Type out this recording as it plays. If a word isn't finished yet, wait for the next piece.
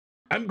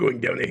I'm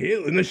going down a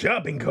hill in a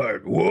shopping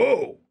cart.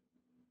 Whoa!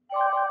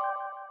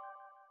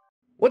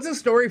 What's a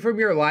story from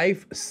your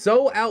life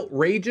so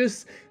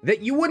outrageous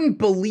that you wouldn't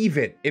believe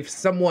it if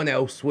someone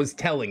else was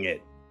telling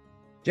it?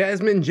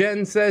 Jasmine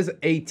Jen says,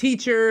 a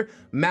teacher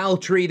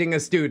maltreating a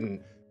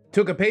student.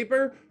 Took a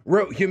paper,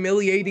 wrote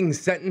humiliating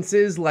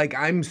sentences like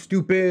I'm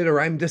stupid or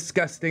I'm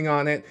disgusting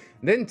on it,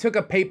 then took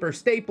a paper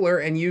stapler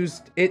and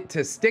used it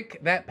to stick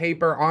that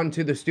paper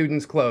onto the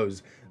student's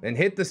clothes. Then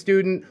hit the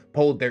student,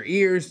 pulled their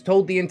ears,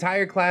 told the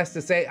entire class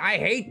to say, I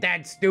hate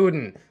that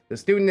student. The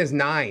student is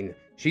 9.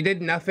 She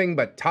did nothing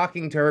but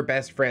talking to her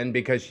best friend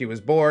because she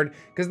was bored,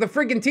 because the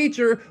friggin'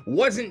 teacher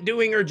wasn't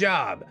doing her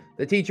job.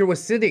 The teacher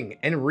was sitting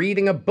and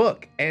reading a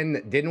book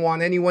and didn't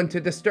want anyone to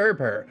disturb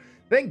her.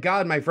 Thank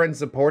God my friend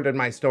supported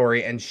my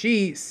story and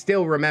she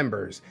still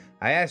remembers.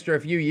 I asked her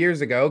a few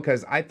years ago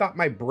because I thought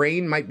my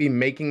brain might be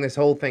making this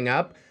whole thing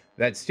up.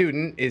 That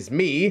student is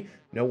me.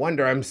 No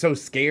wonder I'm so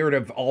scared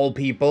of all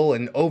people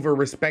and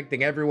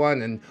over-respecting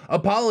everyone and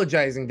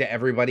apologizing to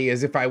everybody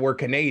as if I were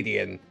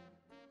Canadian.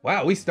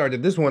 Wow, we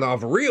started this one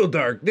off real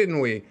dark,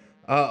 didn't we?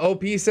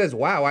 OP says,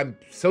 wow, I'm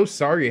so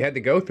sorry you had to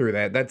go through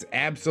that. That's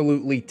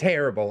absolutely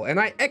terrible. And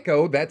I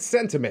echo that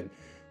sentiment.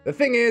 The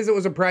thing is, it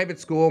was a private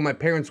school. My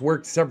parents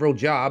worked several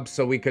jobs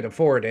so we could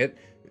afford it.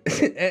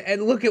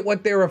 And look at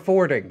what they're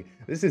affording.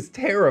 This is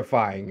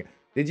terrifying.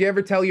 Did you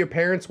ever tell your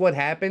parents what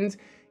happened?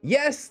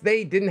 Yes,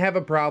 they didn't have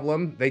a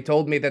problem. They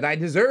told me that I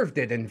deserved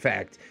it, in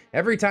fact.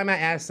 Every time I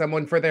asked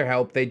someone for their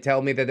help, they'd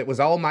tell me that it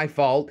was all my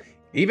fault,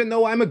 even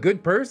though I'm a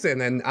good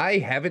person and I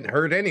haven't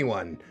hurt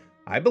anyone.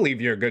 I believe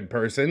you're a good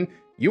person.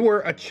 You were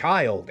a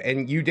child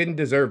and you didn't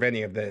deserve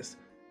any of this.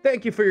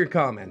 Thank you for your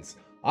comments.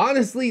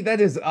 Honestly,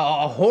 that is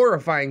a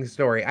horrifying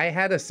story. I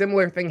had a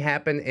similar thing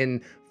happen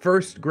in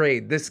first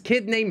grade. This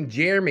kid named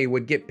Jeremy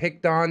would get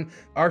picked on.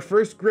 Our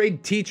first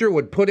grade teacher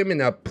would put him in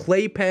a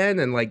playpen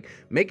and like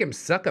make him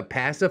suck a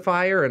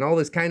pacifier and all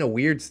this kind of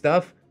weird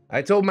stuff.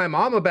 I told my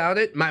mom about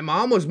it. My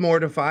mom was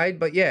mortified,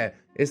 but yeah,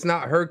 it's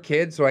not her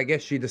kid, so I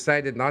guess she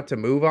decided not to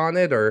move on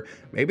it, or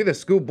maybe the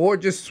school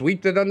board just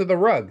swept it under the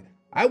rug.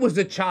 I was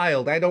a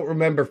child. I don't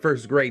remember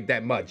first grade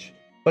that much.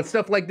 But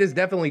stuff like this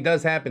definitely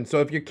does happen, so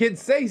if your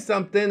kids say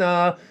something,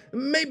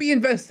 maybe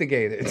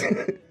investigate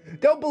it.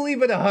 Don't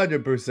believe it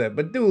 100%,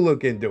 but do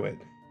look into it.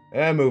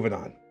 Moving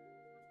on.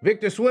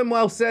 Victor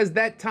Swimwell says,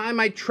 that time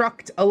I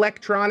trucked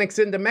electronics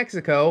into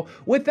Mexico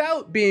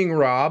without being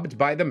robbed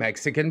by the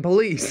Mexican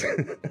police.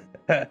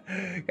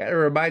 Kinda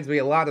reminds me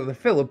a lot of the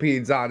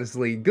Philippines,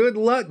 honestly. Good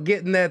luck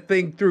getting that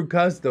thing through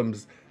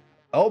customs.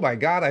 Oh my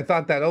God, I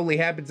thought that only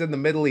happens in the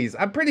Middle East.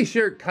 I'm pretty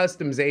sure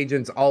customs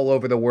agents all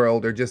over the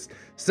world are just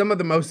some of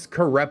the most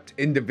corrupt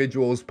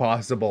individuals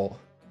possible.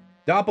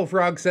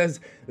 Doppelfrog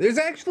says, there's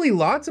actually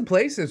lots of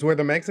places where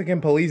the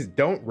Mexican police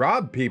don't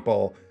rob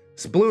people.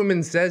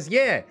 Spluman says,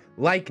 yeah,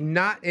 like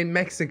not in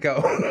Mexico.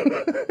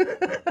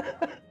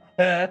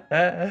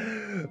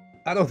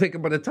 I don't think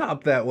I'm gonna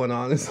top that one,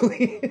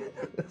 honestly.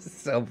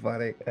 So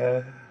funny.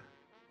 All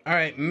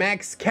right,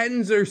 Max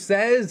Kenzer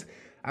says,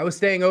 I was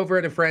staying over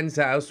at a friend's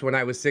house when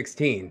I was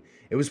 16.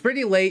 It was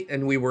pretty late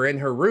and we were in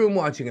her room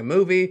watching a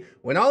movie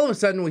when all of a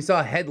sudden we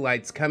saw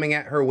headlights coming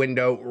at her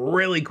window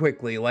really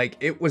quickly, like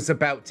it was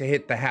about to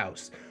hit the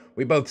house.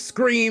 We both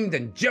screamed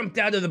and jumped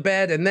out of the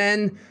bed and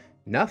then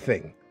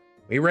nothing.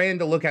 We ran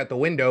to look out the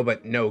window,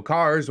 but no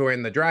cars were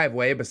in the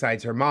driveway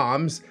besides her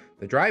mom's.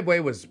 The driveway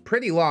was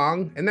pretty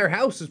long and their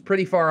house was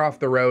pretty far off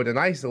the road and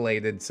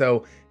isolated,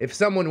 so if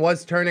someone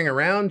was turning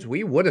around,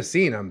 we would have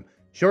seen them.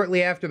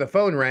 Shortly after the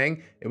phone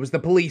rang, it was the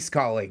police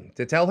calling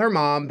to tell her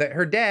mom that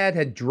her dad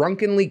had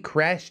drunkenly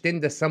crashed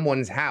into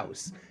someone's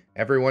house.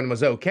 Everyone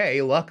was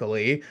okay,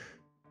 luckily.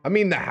 I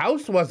mean, the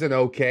house wasn't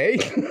okay.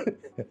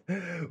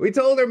 We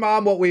told her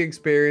mom what we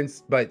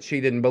experienced, but she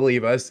didn't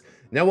believe us.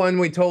 No one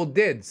we told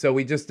did, so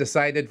we just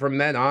decided from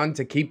then on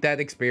to keep that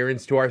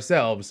experience to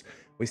ourselves.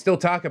 We still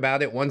talk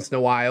about it once in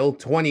a while,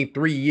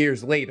 23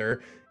 years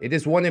later. It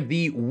is one of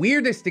the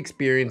weirdest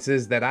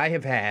experiences that I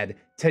have had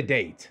to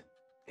date.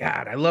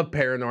 God, I love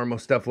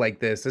paranormal stuff like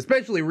this,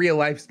 especially real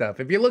life stuff.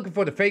 If you're looking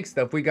for the fake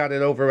stuff, we got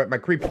it over at my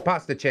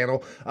creepypasta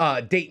channel,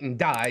 Dayton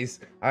Dies.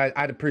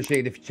 I'd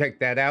appreciate if you check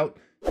that out.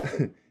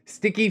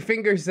 Sticky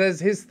Finger says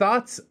his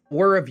thoughts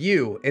were of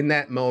you in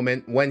that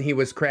moment when he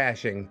was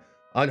crashing.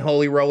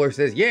 Unholy Roller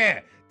says, yeah,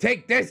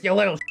 take this, you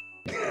little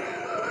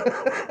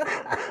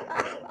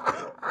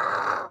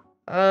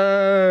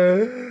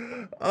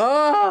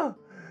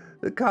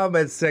the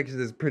comments section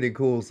is pretty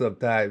cool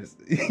sometimes.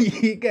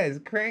 You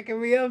guys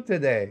cracking me up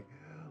today.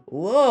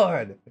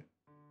 Lord.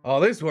 Oh,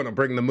 this one will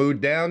bring the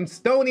mood down.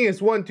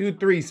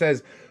 Stonius123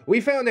 says, we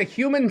found a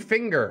human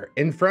finger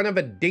in front of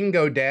a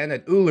dingo den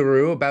at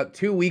Uluru about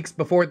 2 weeks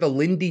before the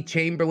Lindy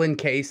Chamberlain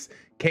case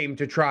came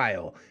to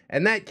trial.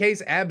 And that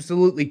case,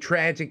 absolutely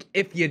tragic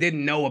if you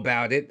didn't know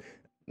about it.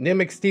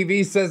 Nimix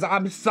TV says,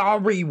 I'm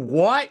sorry,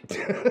 what?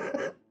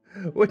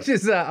 Which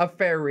is a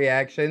fair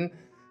reaction.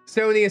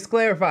 Stonius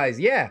clarifies,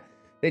 yeah,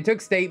 they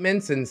took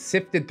statements and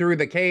sifted through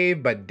the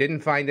cave, but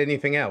didn't find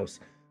anything else.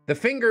 The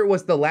finger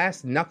was the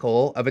last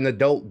knuckle of an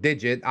adult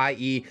digit,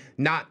 i.e.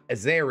 not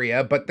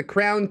Azaria, but the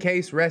crown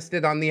case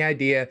rested on the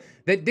idea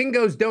that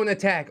dingoes don't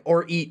attack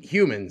or eat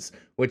humans,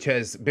 which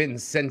has been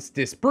since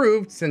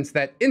disproved since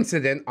that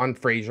incident on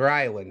Fraser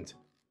Island.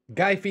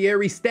 Guy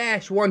Fieri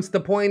Stash wants to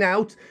point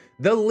out,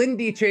 the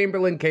Lindy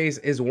Chamberlain case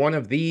is one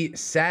of the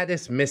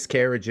saddest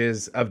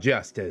miscarriages of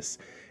justice.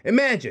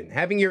 Imagine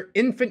having your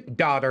infant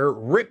daughter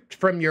ripped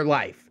from your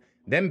life,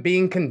 then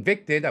being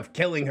convicted of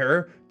killing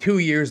her 2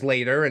 years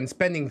later and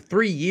spending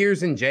 3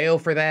 years in jail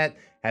for that,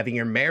 having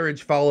your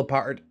marriage fall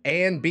apart,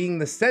 and being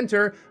the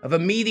center of a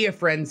media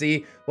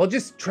frenzy while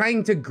just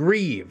trying to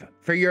grieve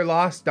for your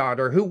lost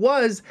daughter who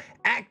was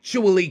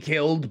actually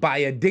killed by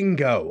a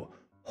dingo.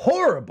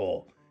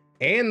 Horrible.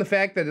 And the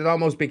fact that it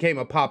almost became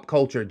a pop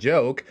culture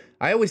joke.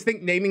 I always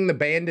think naming the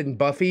band in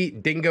Buffy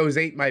Dingoes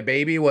Ate My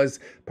Baby was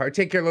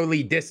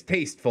particularly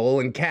distasteful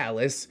and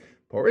callous.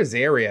 Poor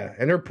Azaria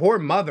and her poor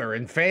mother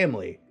and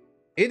family.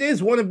 It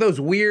is one of those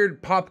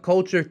weird pop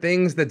culture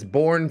things that's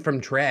born from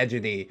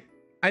tragedy.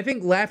 I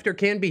think laughter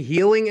can be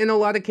healing in a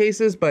lot of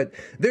cases, but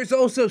there's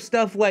also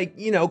stuff like,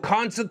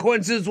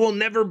 consequences will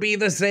never be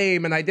the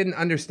same, and I didn't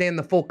understand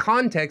the full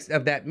context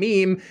of that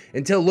meme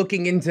until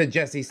looking into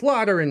Jesse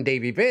Slaughter and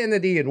Davey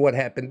Vanity and what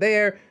happened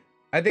there.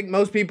 I think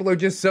most people are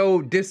just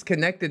so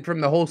disconnected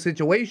from the whole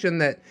situation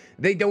that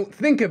they don't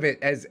think of it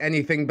as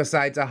anything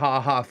besides a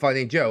ha-ha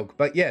funny joke.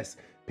 But yes,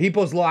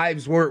 people's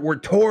lives were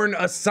torn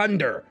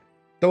asunder.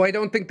 Though I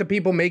don't think the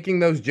people making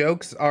those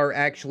jokes are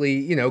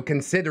actually,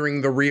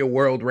 considering the real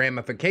world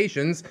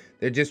ramifications.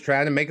 They're just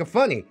trying to make it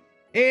funny.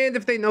 And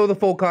if they know the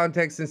full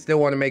context and still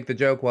want to make the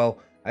joke, well,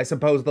 I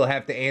suppose they'll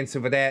have to answer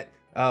for that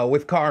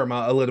with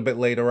karma a little bit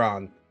later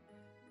on.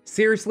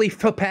 Seriously,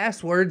 for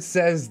passwords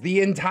says, the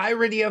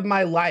entirety of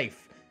my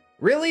life.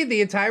 Really?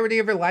 The entirety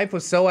of her life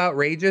was so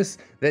outrageous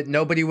that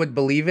nobody would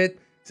believe it?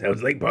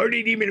 Sounds like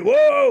Party Demon.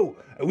 Whoa!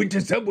 I went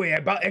to Subway, I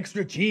bought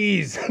extra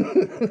cheese.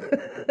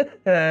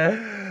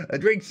 I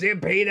drank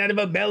champagne out of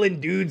a melon,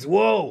 dudes.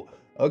 Whoa!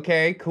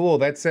 Okay, cool.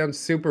 That sounds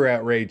super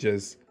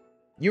outrageous.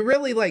 You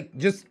really,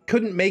 just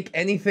couldn't make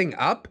anything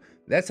up?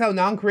 That's how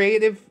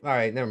non-creative?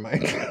 Alright, never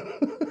mind.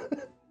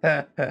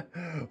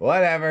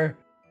 Whatever.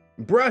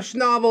 Brush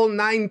Novel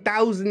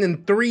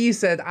 9003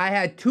 said, I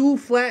had 2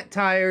 flat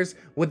tires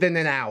within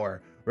an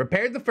hour.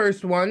 Repaired the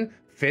first one,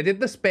 fitted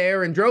the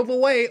spare, and drove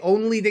away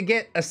only to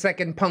get a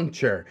second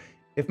puncture.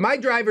 If my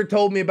driver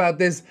told me about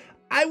this,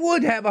 I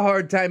would have a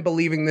hard time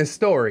believing this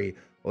story.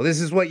 Well, this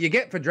is what you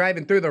get for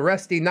driving through the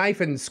rusty knife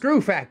and screw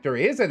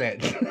factory, isn't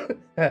it?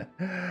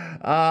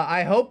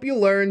 I hope you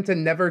learn to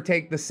never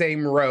take the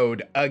same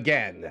road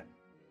again.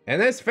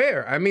 And that's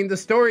fair. I mean, the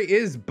story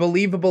is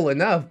believable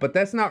enough, but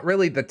that's not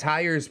really the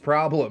tire's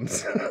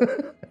problems.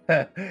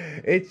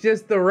 It's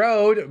just the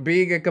road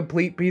being a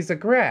complete piece of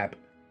crap.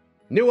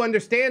 New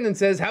Understanding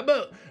says, how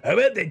about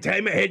that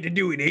time I had to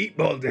do an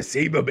 8-ball to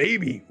save a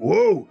baby?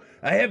 Whoa,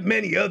 I have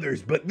many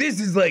others, but this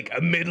is like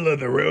a middle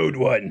of the road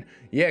one.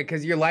 Yeah,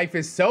 because your life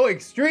is so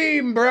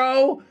extreme,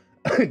 bro.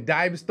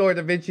 Dime Store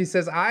Da Vinci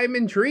says, I'm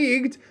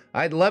intrigued.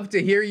 I'd love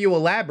to hear you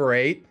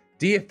elaborate.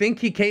 Do you think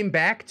he came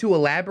back to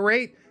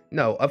elaborate?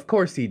 No, of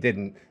course he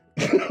didn't.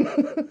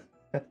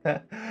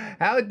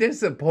 How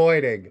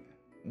disappointing.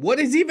 What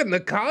is even the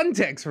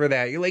context for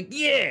that? You're like,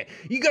 yeah,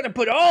 you gotta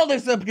put all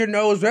this up your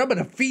nose or I'm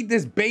gonna feed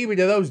this baby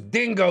to those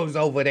dingoes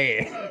over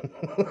there.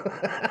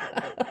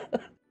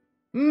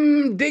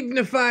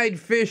 Dignified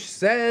Fish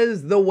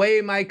says, the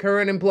way my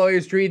current employer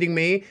is treating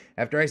me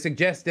after I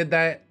suggested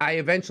that I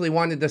eventually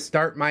wanted to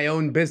start my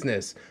own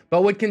business,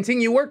 but would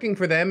continue working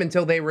for them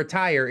until they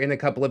retire in a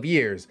couple of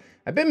years.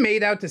 I've been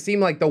made out to seem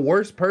like the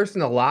worst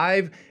person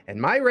alive, and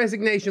my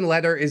resignation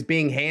letter is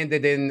being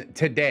handed in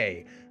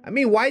today. I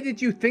mean, why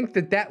did you think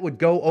that that would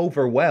go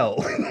over well?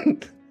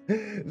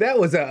 That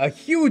was a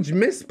huge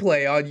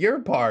misplay on your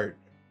part.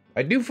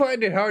 I do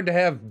find it hard to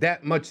have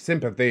that much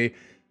sympathy.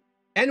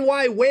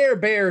 NY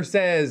Werebear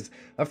says,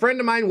 a friend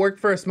of mine worked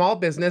for a small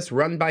business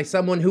run by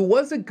someone who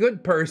was a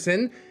good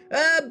person,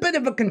 a bit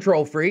of a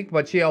control freak,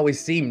 but she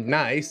always seemed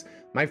nice.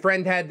 My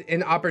friend had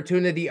an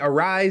opportunity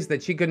arise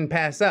that she couldn't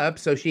pass up,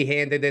 so she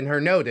handed in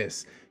her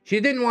notice. She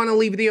didn't want to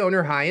leave the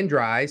owner high and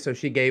dry, so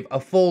she gave a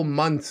full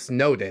month's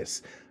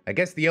notice. I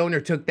guess the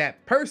owner took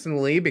that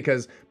personally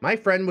because my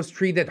friend was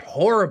treated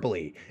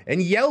horribly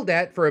and yelled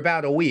at for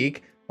about a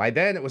week. By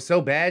then, it was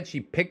so bad she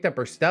picked up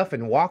her stuff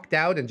and walked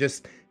out and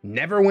just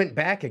never went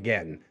back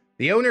again.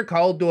 The owner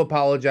called to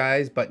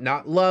apologize, but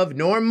not love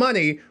nor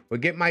money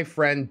would get my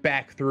friend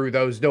back through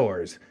those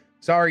doors.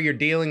 Sorry you're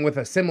dealing with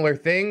a similar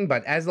thing,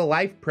 but as a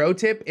life pro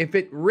tip, if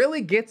it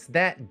really gets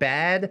that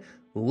bad,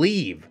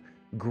 leave.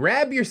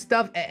 Grab your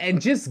stuff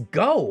and just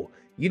go.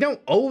 You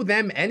don't owe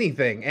them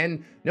anything,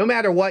 and no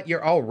matter what,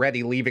 you're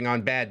already leaving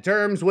on bad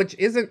terms, which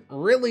isn't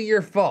really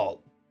your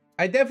fault.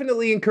 I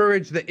definitely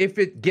encourage the if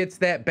it gets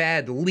that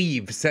bad,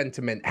 leave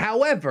sentiment.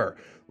 However,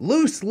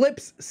 loose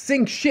lips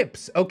sink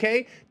ships,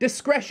 okay?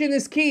 Discretion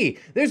is key.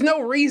 There's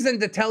no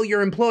reason to tell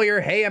your employer,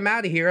 hey, I'm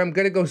out of here, I'm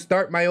gonna go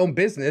start my own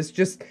business.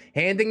 Just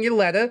handing your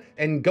letter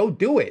and go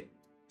do it.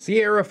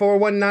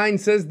 Sierra419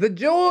 says, the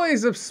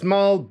joys of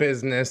small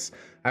business.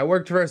 I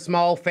worked for a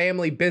small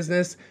family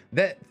business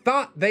that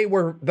thought they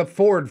were the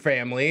Ford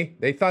family.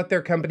 They thought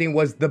their company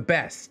was the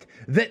best,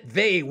 that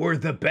they were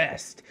the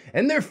best,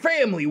 and their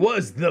family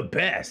was the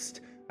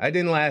best. I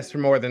didn't last for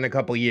more than a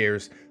couple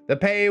years. The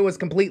pay was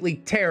completely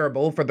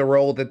terrible for the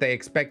role that they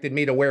expected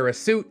me to wear a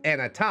suit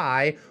and a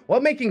tie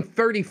while making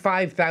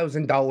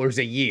 $35,000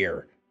 a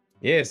year.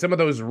 Yeah, some of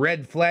those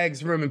red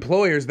flags from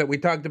employers that we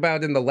talked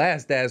about in the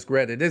last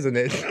AskReddit, isn't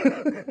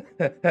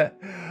it?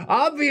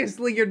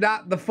 Obviously, you're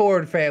not the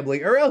Ford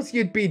family, or else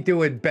you'd be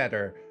doing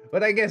better.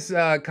 But I guess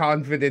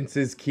confidence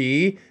is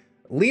key.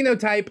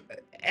 Lenotype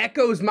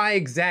echoes my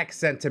exact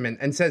sentiment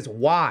and says,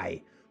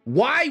 why?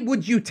 Why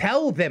would you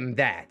tell them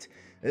that?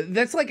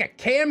 That's like a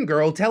cam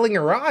girl telling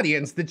her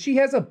audience that she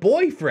has a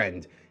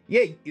boyfriend.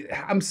 Yeah,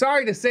 I'm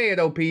sorry to say it,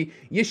 OP.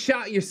 You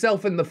shot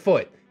yourself in the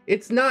foot.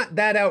 It's not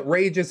that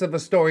outrageous of a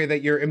story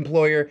that your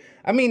employer...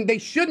 I mean, they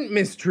shouldn't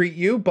mistreat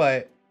you,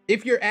 but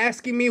if you're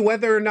asking me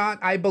whether or not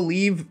I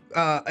believe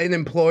an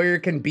employer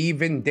can be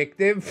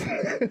vindictive,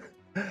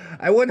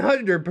 I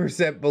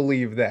 100%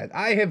 believe that.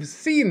 I have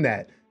seen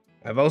that.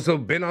 I've also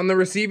been on the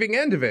receiving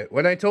end of it.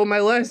 When I told my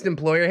last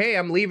employer, hey,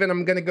 I'm leaving,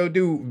 I'm gonna go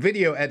do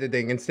video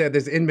editing instead of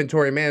this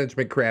inventory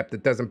management crap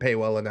that doesn't pay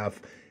well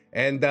enough.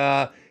 And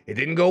it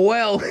didn't go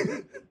well.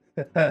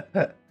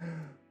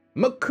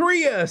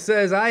 Macria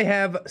says, I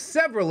have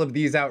several of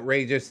these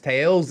outrageous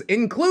tales,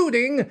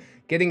 including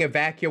getting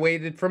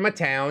evacuated from a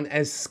town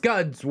as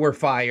scuds were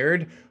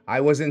fired.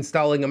 I was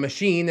installing a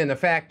machine in a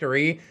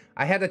factory.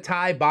 I had a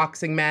Thai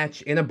boxing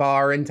match in a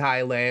bar in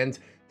Thailand.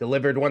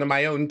 Delivered one of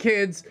my own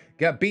kids,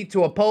 got beat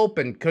to a pulp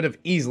and could have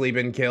easily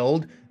been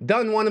killed,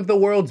 done one of the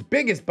world's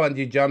biggest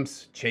bungee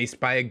jumps, chased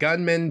by a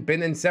gunman,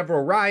 been in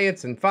several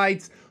riots and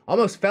fights,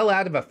 almost fell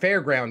out of a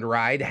fairground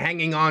ride,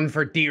 hanging on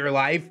for dear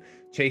life,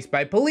 chased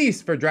by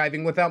police for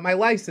driving without my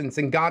license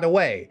and got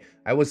away.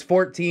 I was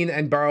 14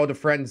 and borrowed a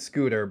friend's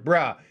scooter.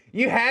 Bruh,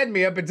 you had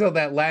me up until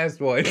that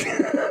last one.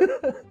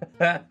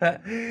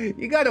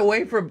 You got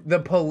away from the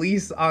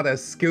police on a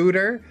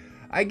scooter?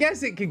 I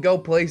guess it could go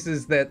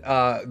places that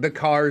the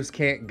cars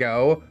can't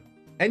go.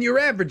 And your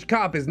average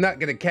cop is not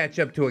gonna catch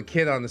up to a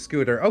kid on the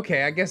scooter.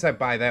 Okay, I guess I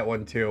buy that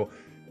one too.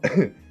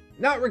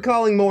 Not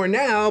recalling more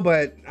now,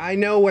 but I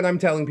know when I'm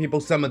telling people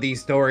some of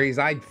these stories,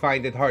 I'd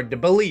find it hard to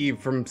believe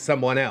from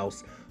someone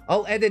else.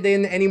 I'll edit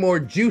in any more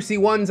juicy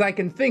ones I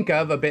can think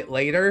of a bit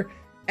later.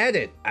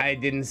 Edit. I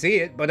didn't see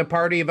it, but a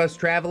party of us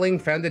traveling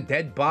found a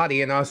dead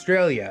body in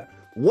Australia.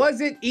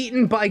 Was it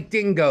eaten by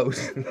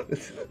dingoes?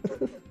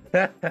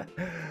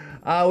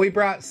 We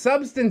brought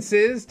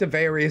substances to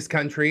various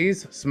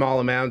countries,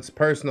 small amounts,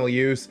 personal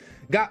use,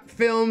 got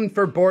filmed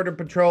for Border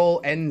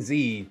Patrol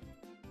NZ.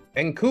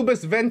 And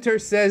Kubus Venter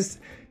says,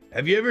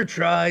 have you ever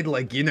tried,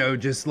 like, you know,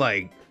 just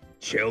like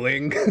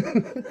chilling?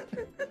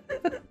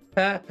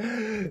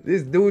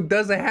 This dude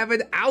doesn't have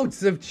an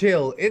ounce of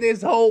chill in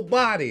his whole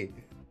body.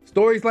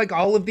 Stories like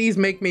all of these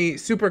make me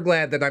super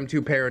glad that I'm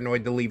too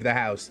paranoid to leave the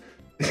house.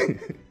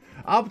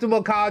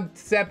 Optimal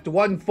Concept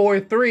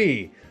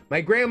 143. My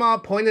grandma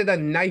pointed a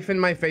knife in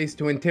my face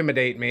to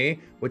intimidate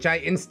me, which I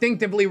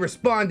instinctively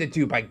responded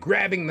to by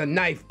grabbing the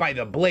knife by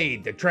the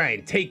blade to try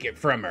and take it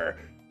from her.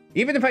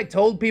 Even if I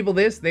told people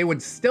this, they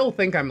would still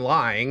think I'm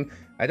lying.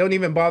 I don't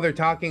even bother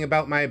talking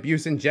about my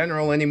abuse in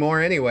general anymore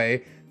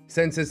anyway,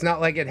 since it's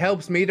not like it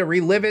helps me to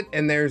relive it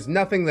and there's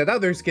nothing that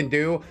others can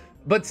do,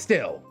 but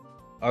still.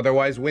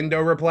 Otherwise,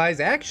 Window replies,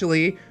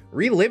 actually,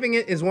 reliving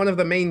it is one of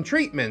the main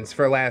treatments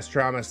for last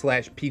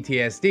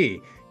trauma/PTSD.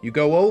 You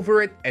go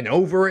over it and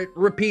over it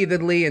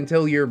repeatedly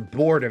until you're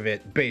bored of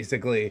it,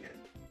 basically.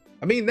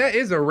 I mean, that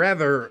is a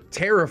rather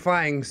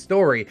terrifying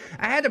story.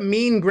 I had a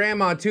mean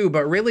grandma too,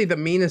 but really the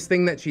meanest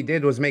thing that she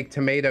did was make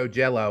tomato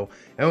jello.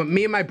 And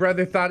me and my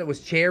brother thought it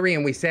was cherry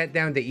and we sat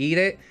down to eat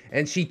it,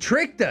 and she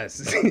tricked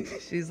us.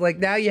 She's like,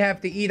 now you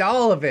have to eat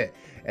all of it.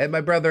 And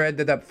my brother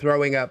ended up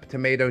throwing up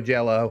tomato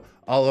jello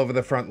all over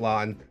the front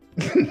lawn.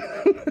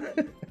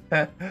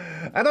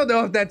 I don't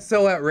know if that's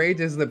so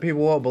outrageous that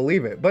people won't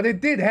believe it, but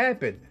it did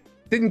happen.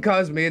 Didn't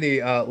cause me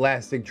any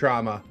lasting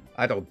trauma,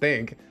 I don't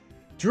think.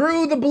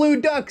 Drew the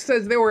Blue Duck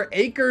says there were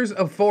acres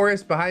of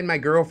forest behind my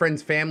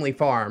girlfriend's family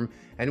farm,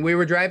 and we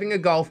were driving a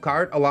golf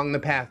cart along the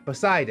path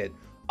beside it.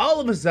 All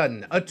of a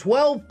sudden, a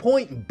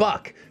 12-point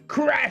buck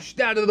crashed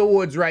out of the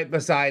woods right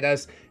beside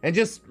us and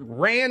just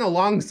ran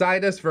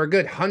alongside us for a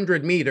good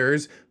 100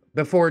 meters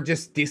before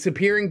just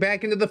disappearing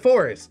back into the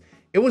forest.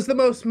 It was the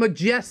most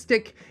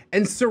majestic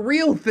and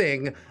surreal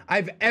thing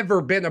I've ever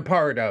been a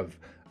part of.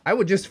 I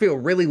would just feel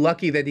really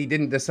lucky that he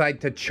didn't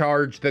decide to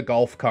charge the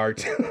golf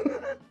cart.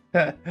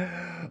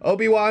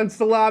 Obi-Wan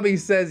Salami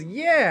says,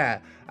 yeah,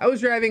 I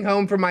was driving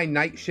home from my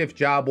night shift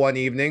job one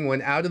evening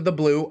when out of the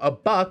blue, a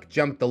buck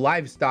jumped the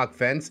livestock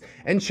fence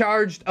and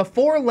charged a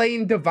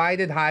 4-lane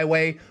divided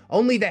highway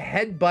only to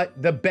headbutt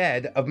the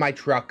bed of my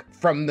truck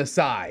from the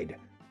side.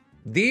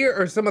 Deer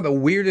are some of the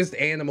weirdest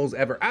animals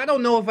ever. I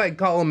don't know if I'd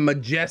call them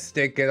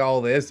majestic and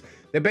all this.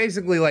 They're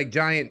basically like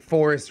giant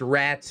forest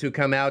rats who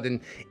come out and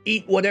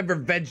eat whatever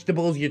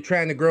vegetables you're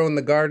trying to grow in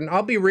the garden.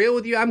 I'll be real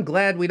with you, I'm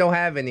glad we don't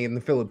have any in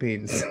the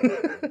Philippines.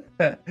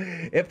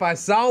 If I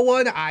saw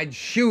one, I'd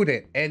shoot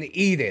it and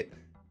eat it.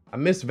 I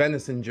miss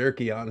venison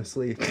jerky,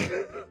 honestly.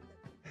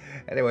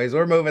 Anyways,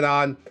 we're moving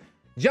on.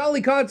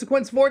 Jolly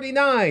Consequence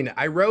 49.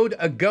 I rode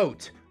a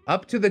goat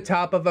up to the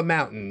top of a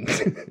mountain.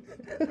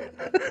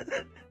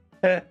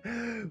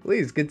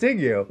 Please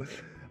continue.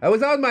 I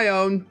was on my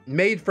own,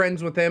 made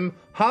friends with him,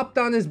 hopped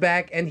on his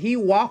back, and he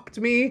walked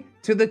me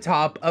to the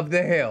top of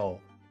the hill.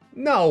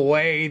 No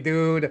way,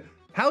 dude.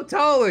 How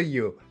tall are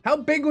you? How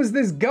big was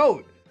this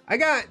goat? I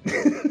got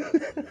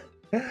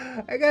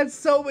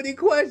so many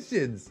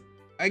questions.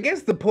 I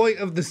guess the point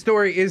of the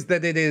story is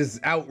that it is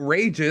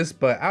outrageous,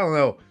 but I don't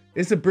know.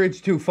 It's a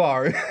bridge too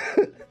far.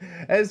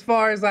 As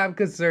far as I'm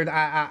concerned,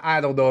 I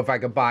don't know if I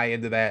could buy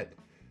into that.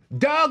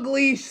 Dog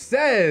Leash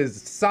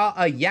says, saw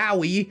a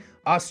Yowie,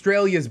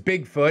 Australia's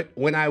Bigfoot,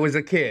 when I was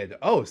a kid.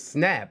 Oh,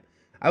 snap.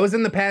 I was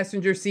in the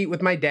passenger seat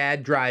with my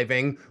dad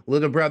driving,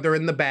 little brother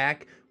in the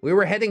back. We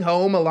were heading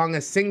home along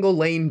a single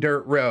lane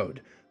dirt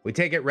road. We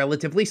take it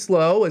relatively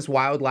slow as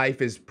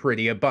wildlife is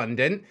pretty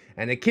abundant,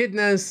 and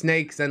echidnas,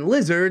 snakes, and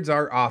lizards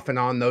are often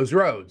on those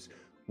roads.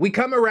 We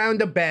come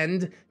around a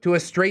bend to a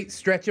straight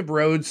stretch of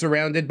road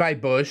surrounded by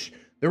bush.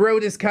 The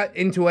road is cut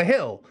into a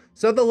hill,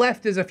 so the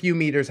left is a few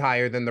meters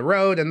higher than the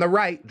road, and the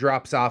right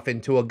drops off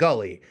into a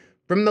gully.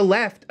 From the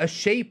left, a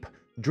shape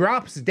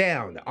drops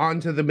down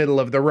onto the middle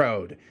of the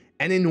road,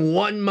 and in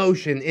one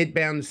motion, it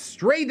bounds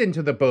straight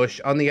into the bush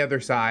on the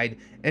other side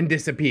and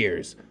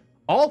disappears.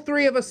 All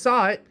three of us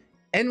saw it,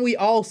 and we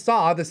all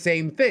saw the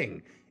same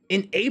thing.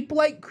 An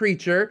ape-like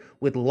creature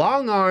with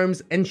long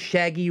arms and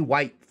shaggy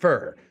white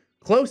fur.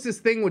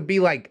 Closest thing would be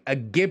like a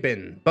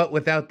gibbon, but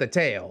without the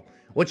tail.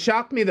 What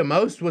shocked me the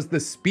most was the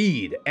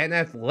speed and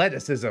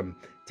athleticism,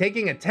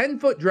 taking a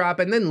 10-foot drop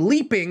and then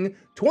leaping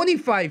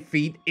 25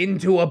 feet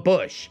into a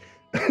bush.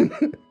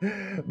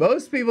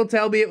 Most people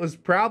tell me it was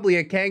probably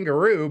a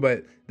kangaroo,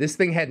 but this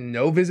thing had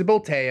no visible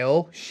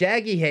tail,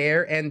 shaggy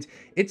hair, and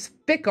its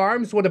thick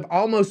arms would have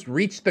almost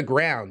reached the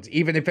ground,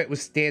 even if it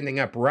was standing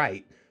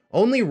upright.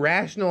 Only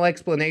rational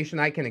explanation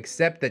I can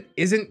accept that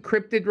isn't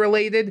cryptid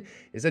related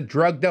is a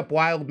drugged up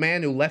wild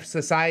man who left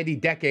society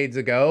decades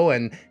ago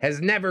and has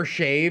never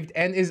shaved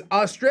and is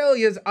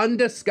Australia's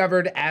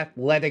undiscovered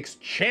athletics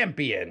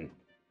champion.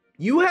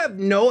 You have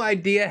no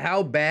idea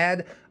how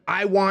bad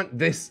I want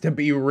this to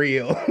be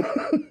real.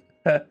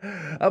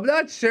 I'm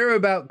not sure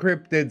about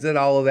cryptids and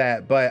all of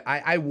that, but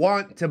I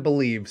want to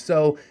believe.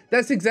 So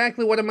that's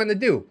exactly what I'm gonna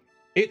do.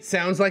 It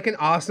sounds like an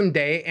awesome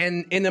day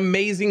and an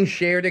amazing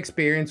shared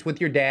experience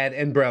with your dad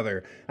and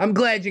brother. I'm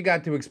glad you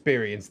got to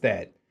experience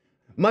that.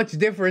 Much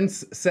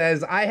Difference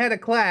says, I had a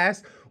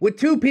class with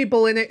two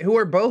people in it who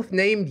were both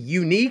named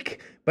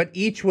Unique, but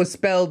each was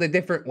spelled a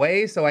different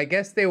way, so I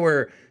guess they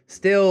were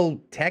still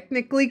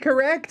technically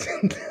correct?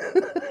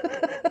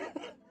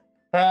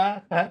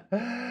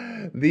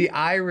 The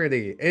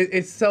irony,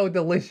 it's so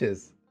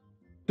delicious.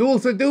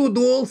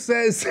 Duel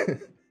says,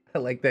 I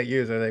like that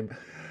username.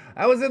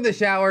 I was in the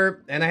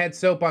shower and I had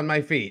soap on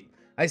my feet.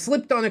 I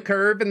slipped on a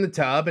curve in the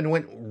tub and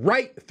went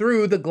right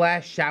through the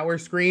glass shower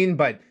screen,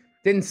 but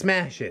didn't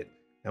smash it.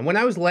 And when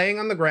I was laying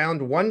on the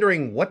ground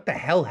wondering what the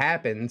hell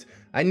happened,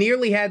 I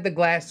nearly had the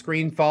glass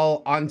screen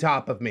fall on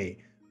top of me.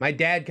 My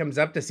dad comes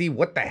up to see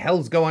what the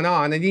hell's going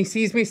on, and he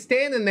sees me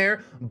standing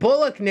there,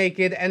 bullock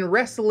naked and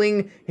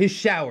wrestling his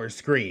shower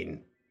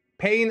screen.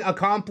 Pain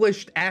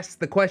accomplished asks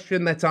the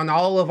question that's on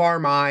all of our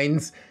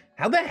minds.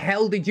 How the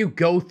hell did you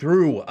go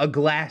through a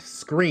glass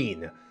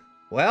screen?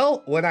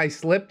 Well, when I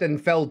slipped and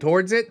fell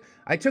towards it,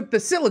 I took the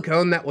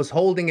silicone that was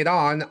holding it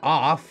on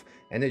off,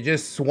 and it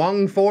just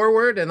swung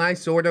forward, and I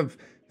sort of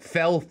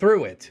fell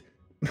through it.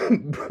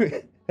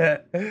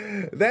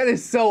 That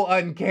is so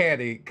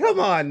uncanny. Come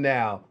on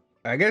now.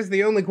 I guess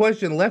the only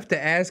question left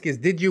to ask is,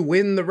 did you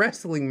win the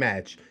wrestling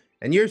match?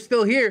 And you're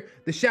still here.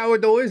 The shower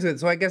door isn't,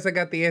 so I guess I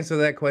got the answer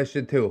to that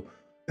question too.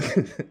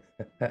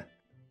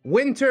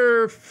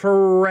 Winter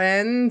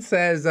Friend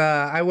says,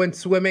 I went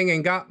swimming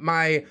and got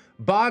my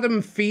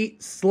bottom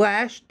feet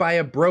slashed by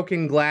a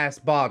broken glass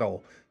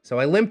bottle. So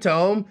I limped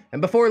home,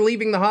 and before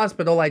leaving the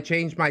hospital, I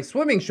changed my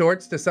swimming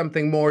shorts to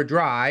something more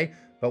dry.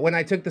 But when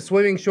I took the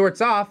swimming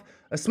shorts off,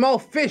 a small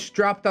fish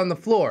dropped on the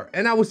floor,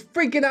 and I was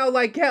freaking out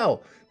like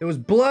hell. There was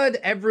blood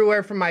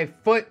everywhere from my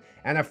foot,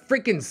 and a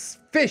freaking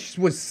fish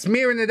was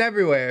smearing it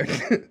everywhere.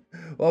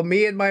 While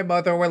me and my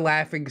mother were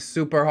laughing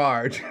super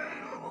hard.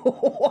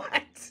 What?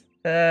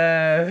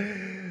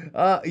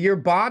 Your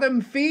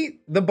bottom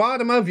feet? The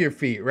bottom of your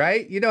feet,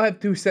 right? You don't have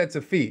two sets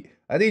of feet.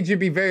 I need you to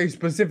be very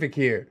specific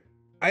here.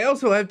 I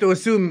also have to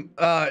assume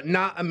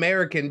not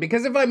American,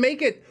 because if I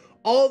make it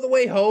all the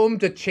way home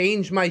to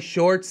change my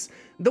shorts,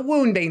 the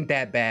wound ain't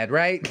that bad,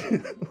 right?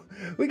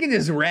 We can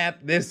just wrap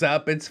this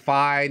up, it's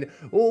fine.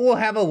 We'll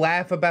have a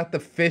laugh about the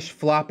fish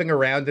flopping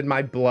around in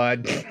my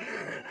blood.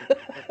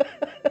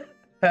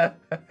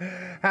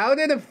 How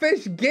did a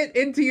fish get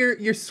into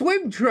your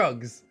swim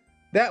trunks?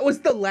 That was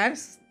the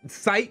last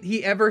sight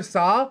he ever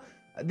saw?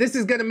 This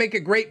is gonna make a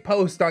great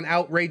post on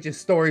outrageous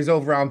stories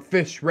over on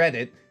Fish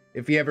Reddit,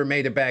 if he ever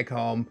made it back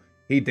home.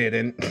 He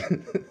didn't.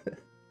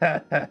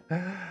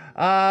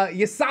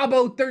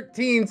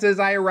 Yasabo13 says,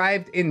 I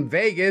arrived in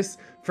Vegas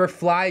for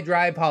Fly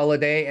Drive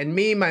holiday, and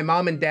me, my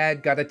mom, and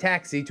dad got a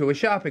taxi to a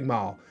shopping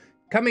mall.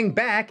 Coming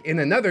back in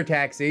another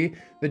taxi,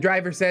 the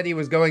driver said he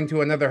was going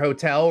to another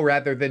hotel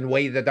rather than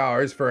wait at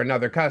ours for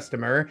another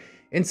customer.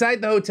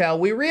 Inside the hotel,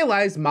 we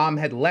realized mom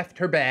had left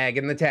her bag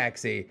in the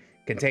taxi,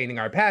 containing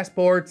our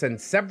passports and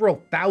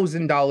several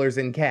 $1,000s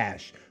in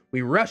cash.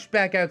 We rushed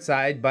back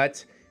outside,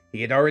 but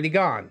he had already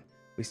gone.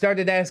 We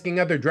started asking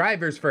other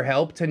drivers for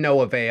help, to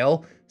no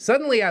avail.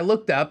 Suddenly, I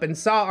looked up and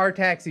saw our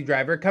taxi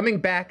driver coming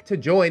back to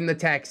join the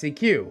taxi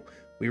queue.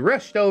 We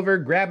rushed over,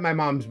 grabbed my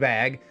mom's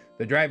bag.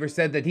 The driver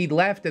said that he'd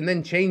left and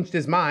then changed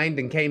his mind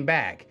and came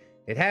back.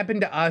 It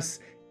happened to us,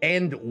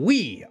 and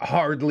we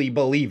hardly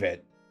believe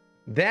it.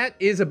 That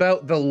is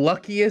about the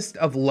luckiest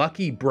of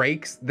lucky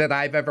breaks that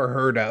I've ever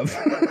heard of.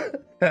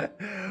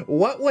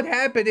 What would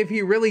happen if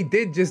he really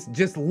did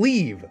just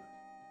leave?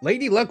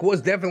 Lady Luck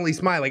was definitely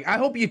smiling. I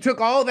hope you took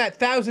all that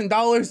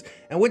 $1,000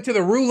 and went to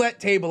the roulette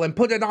table and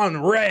put it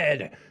on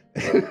red.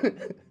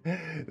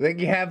 Then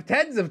you have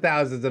tens of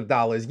thousands of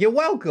dollars. You're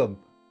welcome.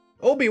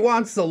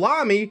 Obi-Wan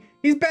Salami,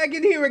 he's back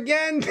in here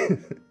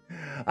again.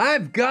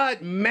 I've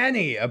got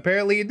many.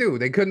 Apparently you do.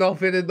 They couldn't all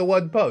fit into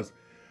one post.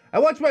 I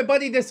watched my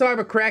buddy disarm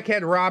a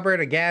crackhead robber at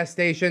a gas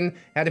station,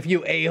 had a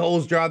few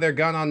a-holes draw their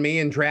gun on me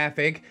in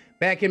traffic.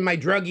 Back in my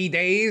druggy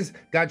days,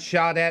 got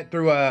shot at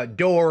through a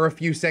door a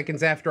few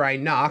seconds after I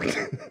knocked.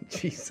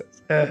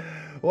 Jesus.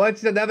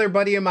 Watched another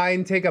buddy of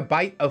mine take a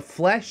bite of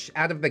flesh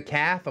out of the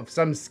calf of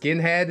some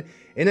skinhead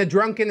in a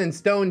drunken and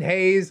stoned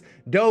haze,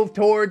 dove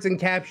towards and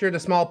captured a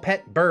small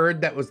pet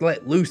bird that was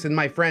let loose in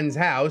my friend's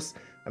house.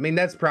 I mean,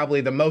 that's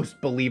probably the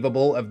most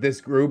believable of this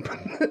group.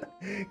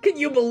 Can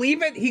you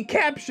believe it? He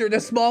captured a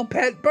small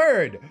pet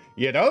bird.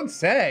 You don't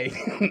say.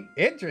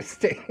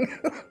 Interesting.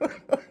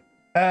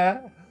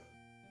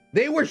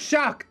 They were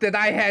shocked that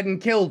I hadn't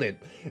killed it.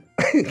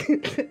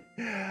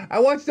 I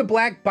watched a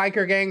black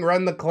biker gang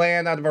run the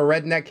Klan out of a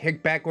redneck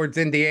hick-backwards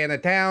Indiana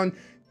town.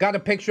 Got a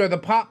picture of the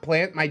pot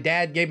plant my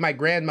dad gave my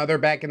grandmother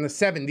back in the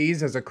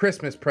 70s as a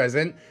Christmas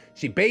present.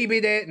 She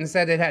babied it and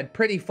said it had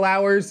pretty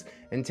flowers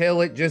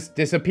until it just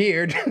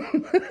disappeared.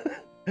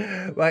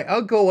 My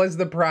uncle was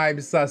the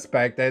prime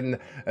suspect, and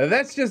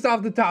that's just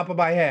off the top of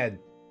my head.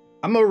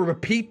 I'm gonna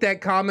repeat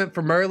that comment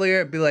from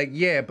earlier and be like,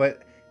 yeah,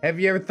 but have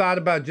you ever thought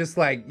about just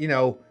like, you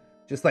know,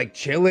 just like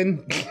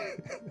chilling?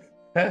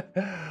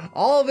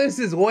 All this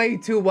is way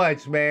too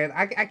much, man.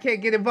 I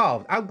can't get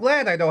involved. I'm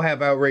glad I don't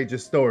have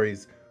outrageous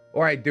stories.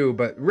 Or I do,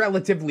 but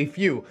relatively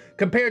few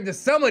compared to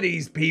some of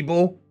these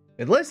people.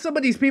 Unless some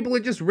of these people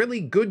are just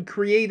really good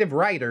creative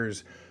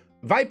writers.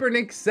 Viper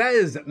Nick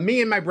says,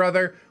 me and my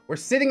brother were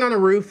sitting on a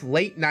roof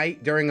late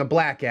night during a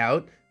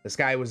blackout. The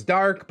sky was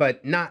dark,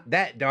 but not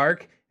that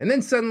dark. And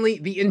then suddenly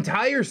the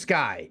entire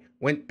sky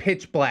went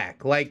pitch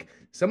black, like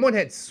someone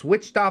had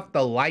switched off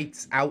the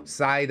lights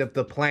outside of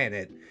the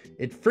planet.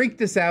 It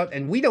freaked us out,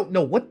 and we don't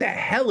know what the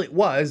hell it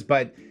was,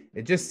 but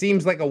it just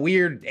seems like a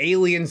weird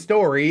alien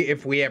story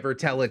if we ever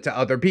tell it to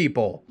other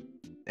people.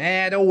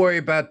 Don't worry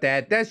about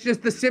that. That's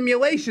just the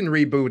simulation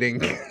rebooting.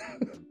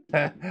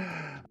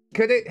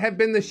 Could it have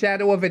been the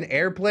shadow of an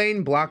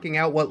airplane blocking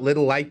out what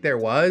little light there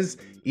was?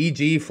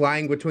 E.g.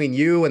 flying between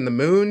you and the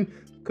moon?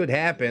 Could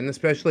happen,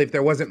 especially if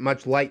there wasn't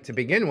much light to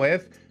begin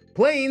with.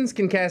 Planes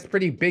can cast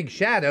pretty big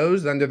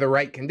shadows under the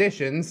right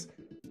conditions.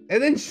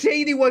 And then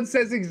Shady One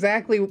says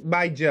exactly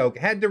my joke.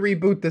 Had to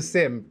reboot the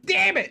sim.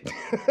 Damn it!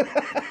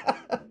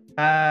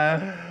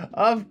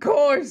 Of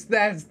course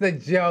that's the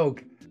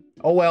joke.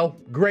 Oh well,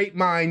 great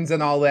minds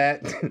and all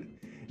that.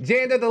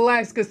 Janet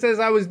Alaska says,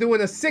 I was doing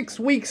a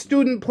 6-week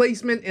student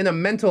placement in a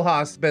mental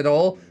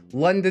hospital,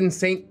 London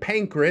St.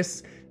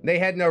 Pancras. They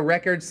had no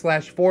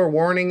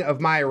record/forewarning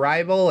of my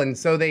arrival, and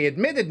so they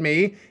admitted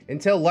me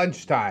until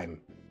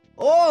lunchtime.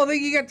 Oh,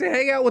 then you got to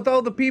hang out with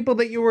all the people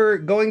that you were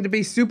going to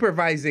be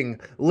supervising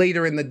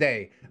later in the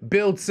day.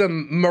 Build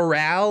some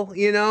morale,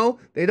 you know?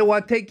 They don't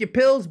want to take your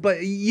pills,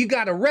 but you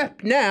got a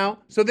rep now,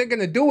 so they're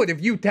gonna do it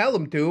if you tell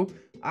them to.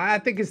 I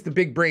think it's the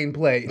big brain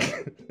play.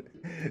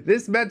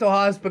 This mental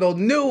hospital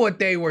knew what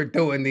they were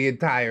doing the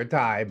entire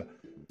time.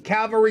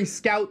 Cavalry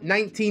Scout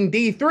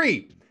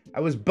 19D3. I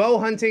was bow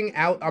hunting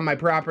out on my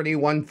property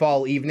one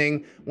fall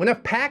evening when a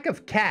pack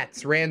of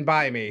cats ran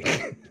by me.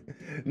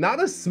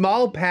 Not a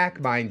small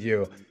pack, mind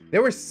you.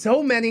 There were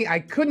so many I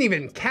couldn't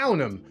even count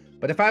them.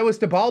 But if I was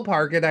to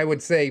ballpark it, I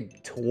would say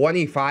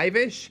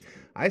 25-ish.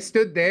 I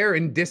stood there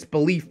in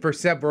disbelief for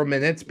several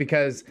minutes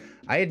because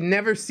I had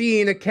never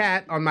seen a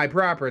cat on my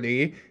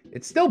property.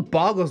 It still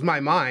boggles my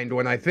mind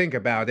when I think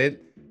about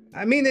it.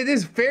 I mean, it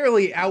is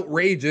fairly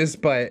outrageous,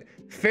 but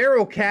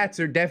feral cats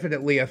are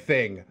definitely a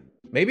thing.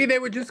 Maybe they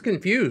were just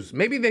confused.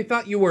 Maybe they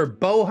thought you were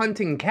bow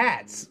hunting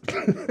cats.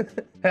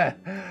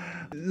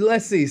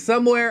 Let's see,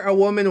 somewhere a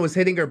woman was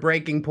hitting her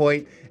breaking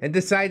point and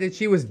decided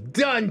she was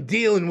done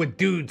dealing with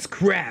dudes'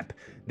 crap.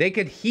 They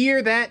could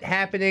hear that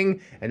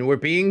happening and were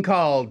being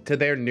called to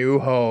their new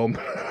home.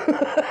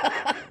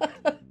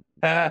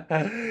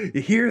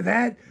 You hear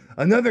that?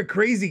 Another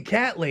crazy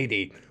cat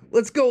lady.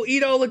 Let's go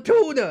eat all the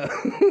tuna.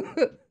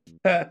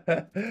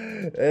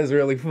 That's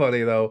really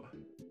funny though.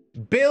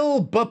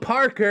 Bill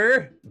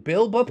Parker?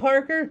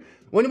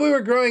 When we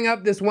were growing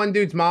up, this one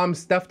dude's mom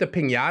stuffed a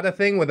piñata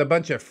thing with a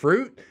bunch of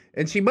fruit,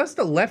 and she must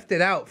have left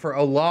it out for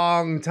a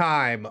long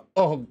time.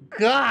 Oh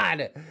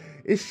God,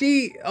 is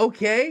she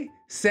okay?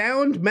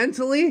 Sound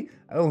mentally?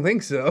 I don't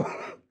think so.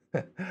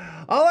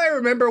 All I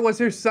remember was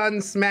her son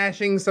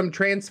smashing some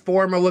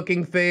transformer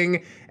looking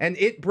thing and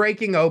it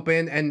breaking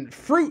open and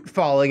fruit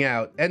falling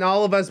out and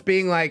all of us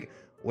being like,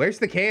 where's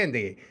the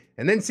candy?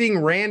 And then seeing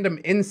random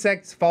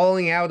insects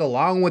falling out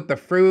along with the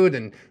fruit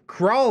and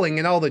crawling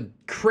and all the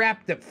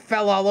crap that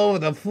fell all over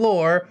the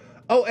floor.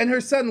 Oh, and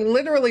her son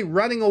literally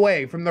running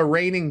away from the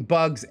raining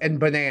bugs and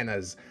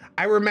bananas.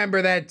 I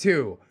remember that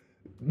too.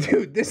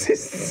 Dude, this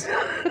is...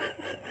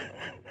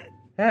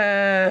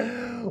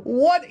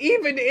 what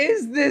even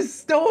is this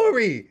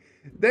story?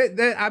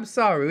 I'm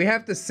sorry, we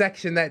have to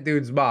section that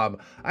dude's mom.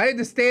 I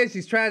understand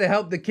she's trying to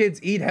help the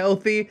kids eat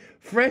healthy.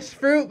 Fresh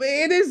fruit,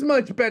 it is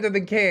much better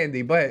than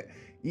candy, but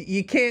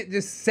you can't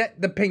just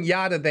set the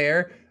piñata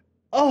there.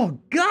 Oh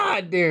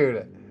God,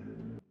 dude.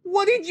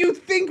 What did you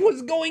think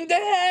was going to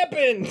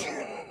happen?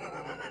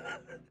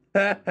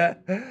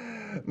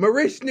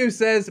 Marishnu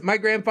says, my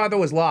grandfather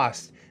was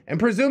lost and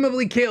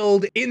presumably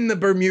killed in the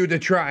Bermuda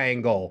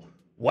Triangle.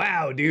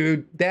 Wow,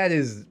 dude, that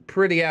is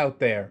pretty out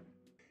there.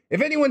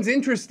 If anyone's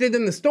interested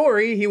in the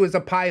story, he was a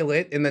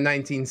pilot in the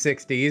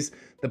 1960s.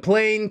 The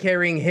plane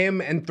carrying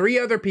him and 3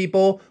 other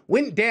people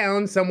went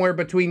down somewhere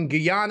between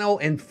Guyana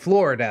and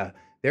Florida.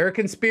 There are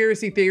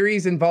conspiracy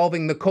theories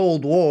involving the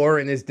Cold War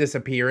and his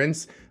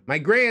disappearance. My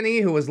granny,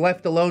 who was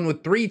left alone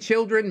with 3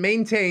 children,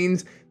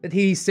 maintains that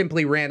he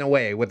simply ran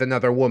away with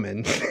another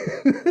woman.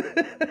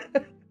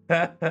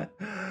 The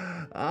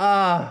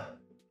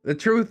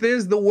truth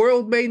is, the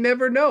world may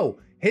never know.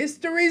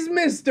 History's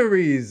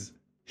mysteries.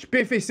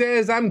 Spiffy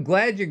says, I'm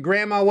glad your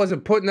grandma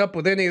wasn't putting up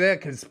with any of that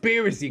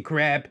conspiracy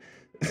crap.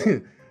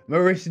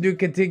 Marishnu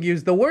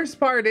continues, the worst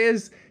part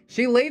is,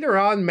 she later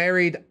on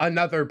married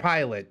another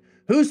pilot,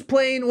 whose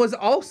plane was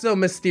also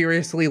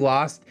mysteriously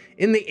lost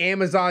in the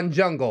Amazon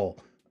jungle.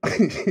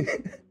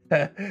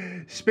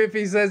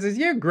 Spiffy says, is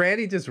your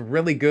granny just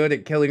really good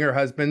at killing her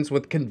husbands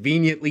with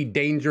conveniently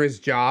dangerous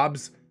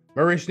jobs?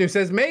 Marishnu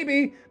says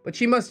maybe, but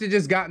she must have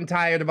just gotten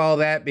tired of all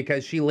that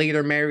because she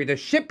later married a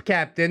ship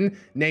captain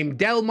named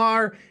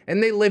Delmar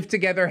and they lived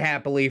together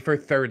happily for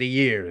 30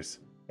 years.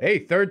 Hey,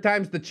 third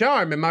time's the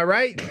charm, am I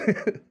right?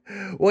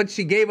 Once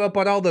she gave up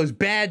on all those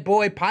bad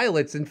boy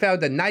pilots and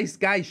found a nice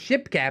guy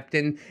ship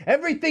captain,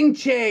 everything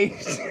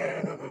changed.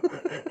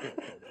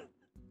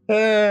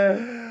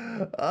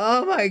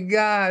 Oh my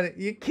God,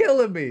 you're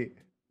killing me.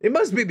 It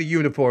must be the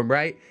uniform,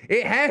 right?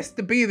 It has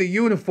to be the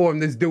uniform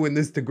that's doing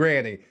this to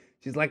Granny.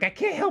 She's like, I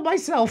can't help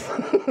myself.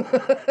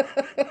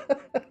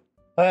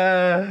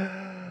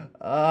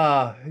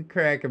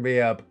 Cracking me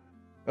up.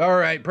 All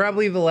right,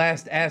 probably the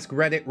last Ask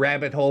Reddit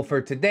rabbit hole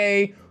for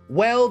today.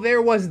 Well,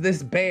 there was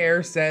this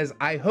bear says,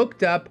 I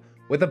hooked up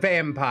with a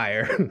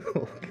vampire.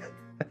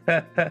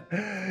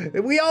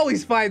 We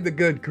always find the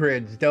good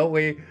cringe, don't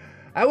we?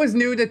 I was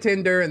new to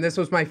Tinder and this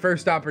was my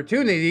first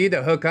opportunity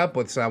to hook up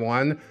with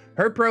someone.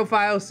 Her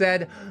profile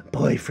said,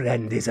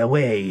 boyfriend is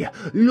away,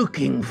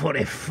 looking for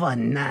a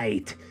fun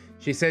night.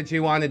 She said she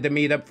wanted to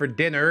meet up for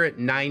dinner at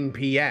 9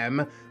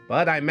 p.m.,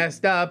 but I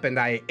messed up and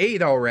I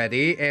ate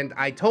already, and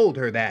I told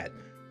her that.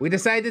 We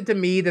decided to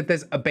meet at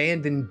this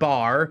abandoned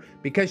bar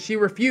because she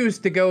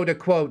refused to go to,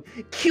 quote,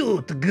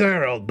 cute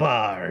girl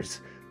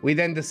bars. We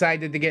then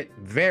decided to get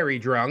very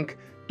drunk.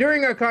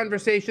 During our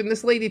conversation,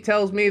 this lady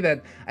tells me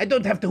that I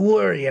don't have to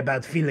worry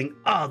about feeling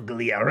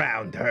ugly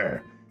around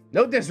her.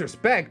 No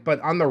disrespect,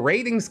 but on the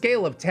rating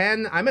scale of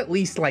 10, I'm at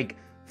least like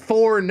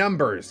 4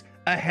 numbers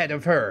ahead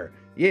of her.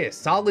 Yeah,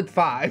 solid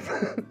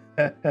 5.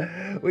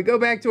 We go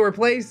back to her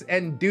place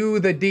and do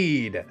the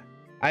deed.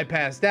 I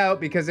passed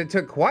out because it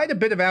took quite a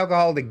bit of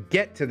alcohol to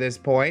get to this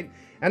point,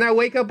 and I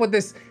wake up with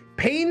this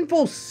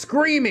painful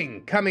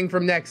screaming coming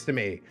from next to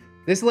me.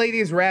 This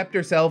lady's wrapped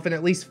herself in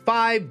at least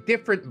 5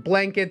 different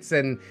blankets,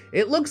 and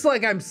it looks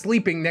like I'm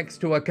sleeping next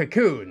to a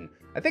cocoon.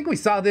 I think we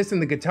saw this in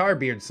the Guitar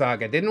Beard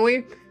saga, didn't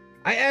we?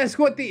 I ask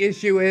what the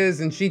issue is,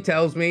 and she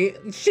tells me,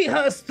 she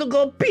has to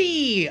go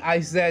pee.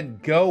 I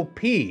said, go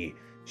pee.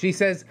 She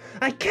says,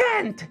 I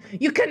can't.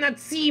 You cannot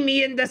see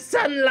me in the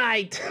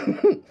sunlight.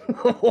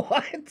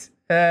 What?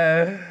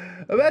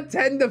 About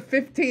 10 to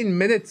 15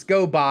 minutes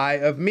go by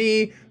of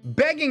me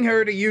begging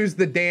her to use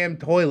the damn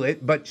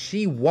toilet, but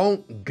she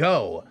won't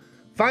go.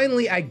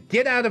 Finally, I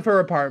get out of her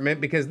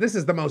apartment because this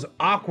is the most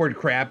awkward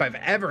crap I've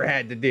ever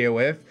had to deal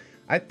with.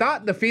 I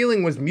thought the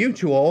feeling was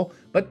mutual,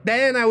 But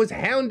then I was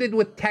hounded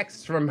with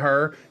texts from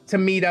her to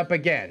meet up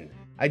again.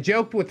 I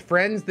joked with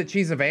friends that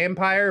she's a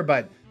vampire,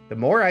 but the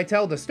more I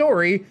tell the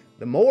story,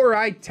 the more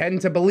I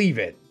tend to believe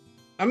it.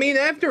 I mean,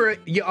 after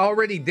you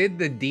already did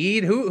the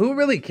deed, who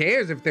really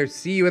cares if they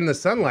see you in the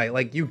sunlight?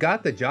 Like, you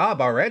got the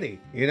job already,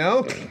 you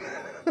know?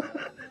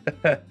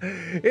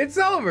 It's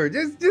over.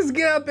 Just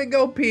get up and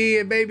go pee,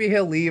 and maybe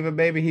he'll leave, and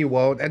maybe he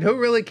won't. And who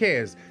really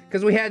cares?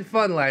 Because we had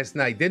fun last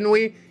night, didn't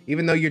we?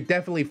 Even though you're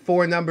definitely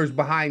 4 numbers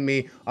behind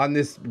me on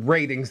this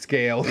rating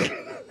scale.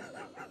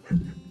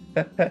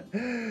 How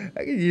can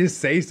you just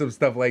say some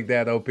stuff like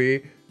that, OP?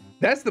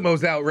 That's the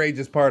most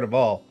outrageous part of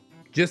all.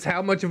 Just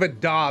how much of a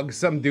dog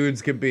some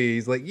dudes can be.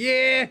 He's like,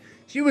 yeah,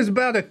 she was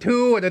about a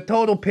 2 and a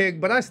total pig,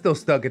 but I still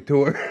stuck it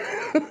to her.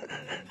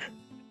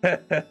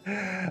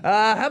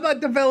 How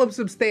about develop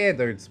some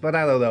standards? But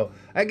I don't know.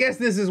 I guess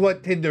this is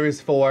what Tinder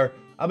is for.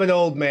 I'm an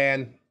old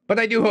man. But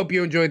I do hope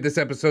you enjoyed this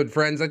episode,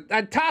 friends.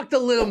 I talked a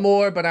little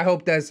more, but I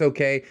hope that's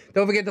okay.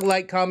 Don't forget to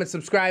like, comment,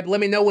 subscribe. Let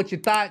me know what you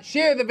thought.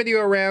 Share the video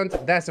around.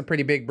 That's a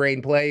pretty big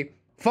brain play.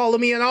 Follow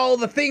me on all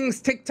the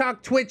things,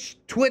 TikTok, Twitch,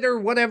 Twitter,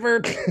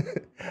 whatever.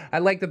 I'd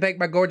like to thank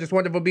my gorgeous,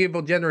 wonderful,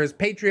 beautiful, generous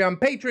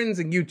Patreon patrons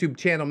and YouTube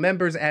channel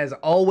members. As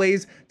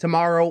always,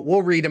 tomorrow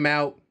we'll read them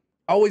out.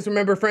 Always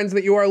remember, friends,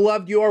 that you are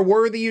loved, you are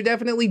worthy, you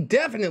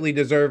definitely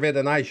deserve it,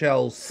 and I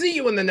shall see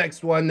you in the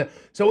next one.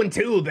 So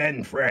until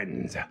then,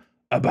 friends,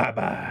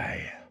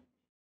 bye-bye.